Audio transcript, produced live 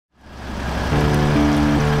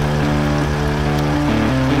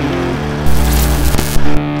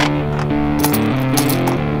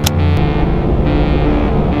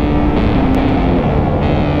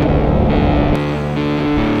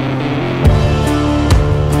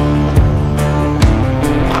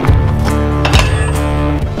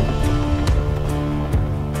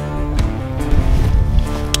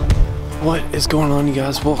is going on, you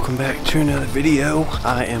guys? Welcome back to another video.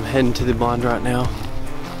 I am heading to the pond right now.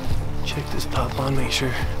 Check this pot pond, make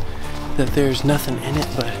sure that there's nothing in it,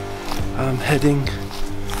 but I'm heading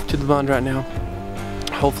to the pond right now.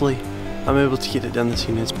 Hopefully I'm able to get it done this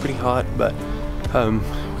evening. It's pretty hot, but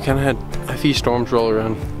we kind of had a few storms roll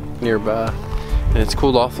around nearby and it's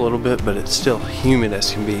cooled off a little bit, but it's still humid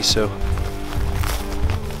as can be. So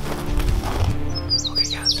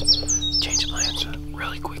okay guys, change of plans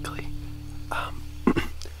really quickly.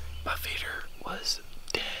 My feeder was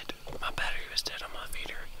dead. My battery was dead on my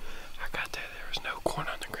feeder. I got there was no corn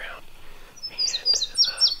on the ground, and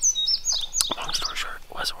long story short,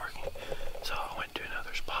 it wasn't working. So I went to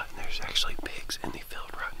another spot, and there's actually pigs in the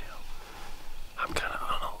field right now. I'm kind of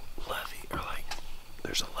on a levee, or like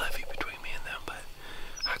there's a levee between me and them, but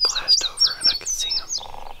I glassed over and I could see them.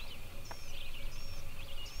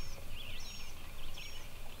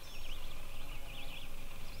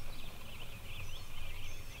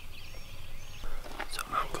 So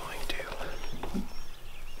I'm going to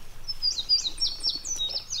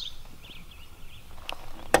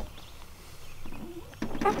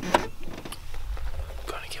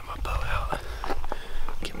get my bow out,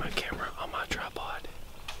 get my camera on my tripod,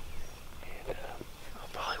 and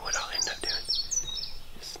probably what I'll end up doing is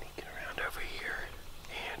sneaking around over here,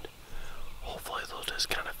 and hopefully they'll just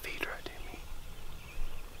kind of feed right to me.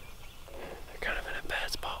 They're kind of in a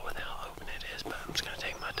bad spot with how open it is, but I'm just going to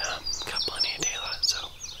take my time. Got plenty of daylight, so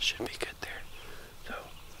it should be good there. So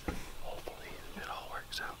hopefully it all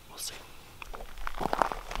works out. We'll see.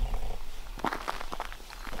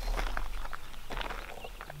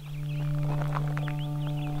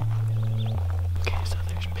 Okay, so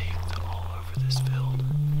there's pigs all over this field.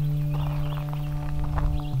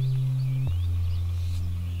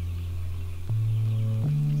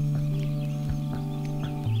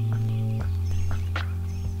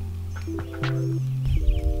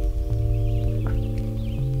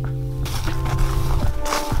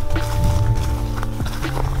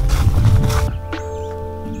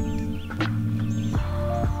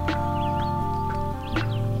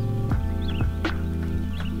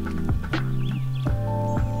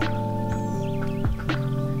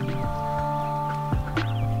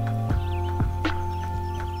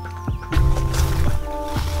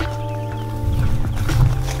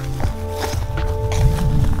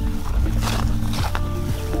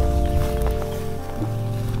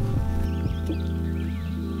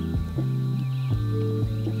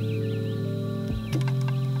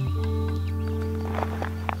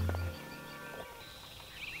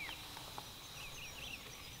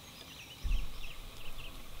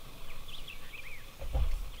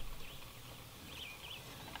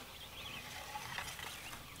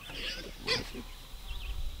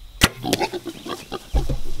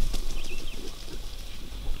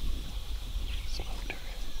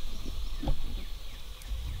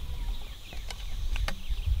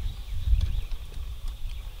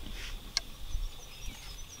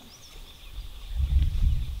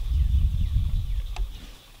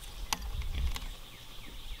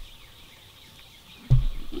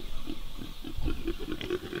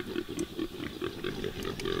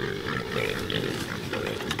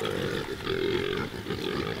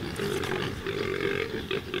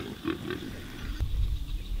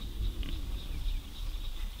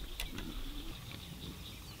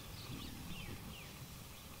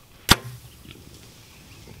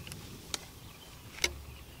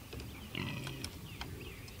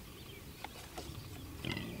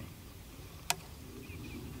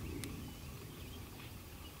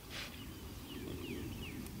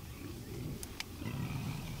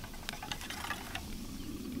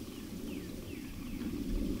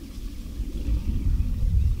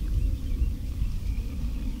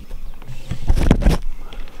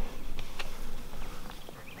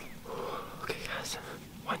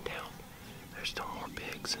 One down. There's still more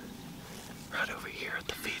pigs right over here at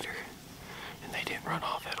the feeder, and they didn't run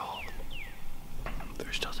off at all.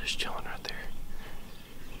 They're still just chilling right there.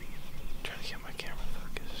 Trying to get my camera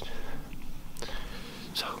focused.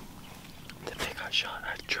 So the pig got shot.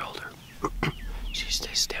 I drilled her. She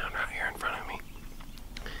stays down right here in front of me,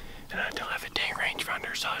 and I don't have a day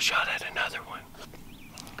rangefinder, so I shot at another one.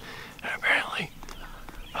 And apparently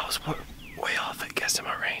I was way off at guessing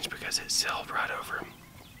my range because it sailed right over him.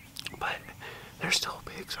 But they're still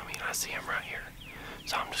pigs. I mean, I see them right here.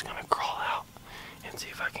 So I'm just gonna crawl out and see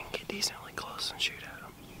if I can get decently close and shoot at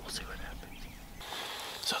them. We'll see what happens.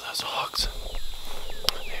 So those hogs,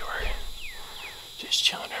 they were just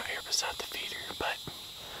chilling right here beside the feeder, but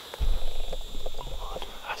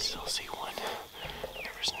I still see one.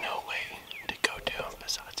 There was no way to go to him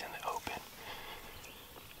besides in the open.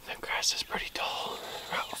 The grass is pretty tall.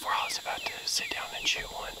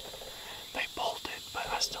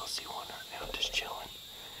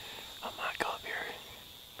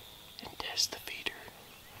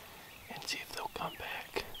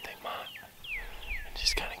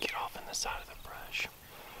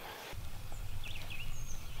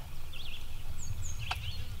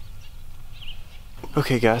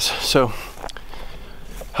 Okay guys, so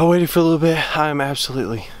I waited for a little bit. I am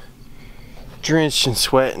absolutely drenched in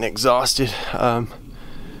sweat and exhausted. I've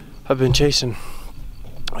been chasing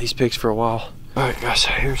these pigs for a while. All right guys,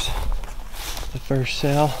 so here's the first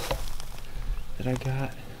cell that I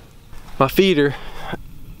got. My feeder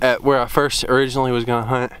at where I first originally was gonna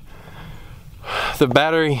hunt, the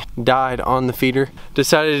battery died on the feeder.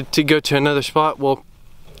 Decided to go to another spot. Well,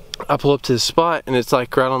 I pull up to the spot and it's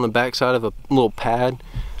like right on the backside of a little pad,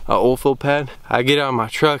 an oil field pad. I get out of my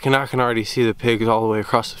truck and I can already see the pigs all the way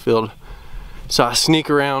across the field. So I sneak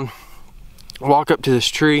around, walk up to this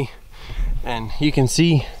tree, and you can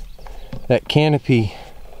see that canopy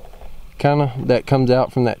kinda that comes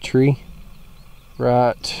out from that tree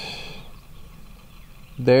right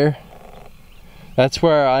there. That's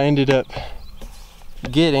where I ended up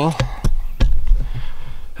getting.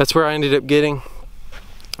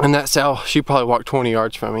 And that sow, she probably walked 20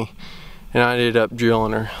 yards from me, and I ended up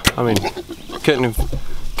drilling her. I mean, couldn't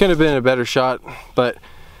have been a better shot, but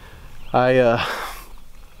I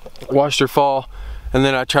watched her fall, and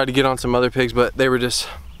then I tried to get on some other pigs, but they were just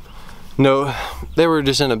in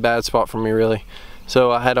a bad spot for me, really.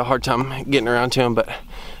 So I had a hard time getting around to them, but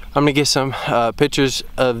I'm gonna get some pictures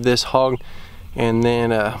of this hog and then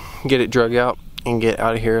get it drug out and get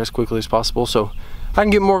out of here as quickly as possible so I can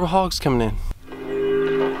get more hogs coming in.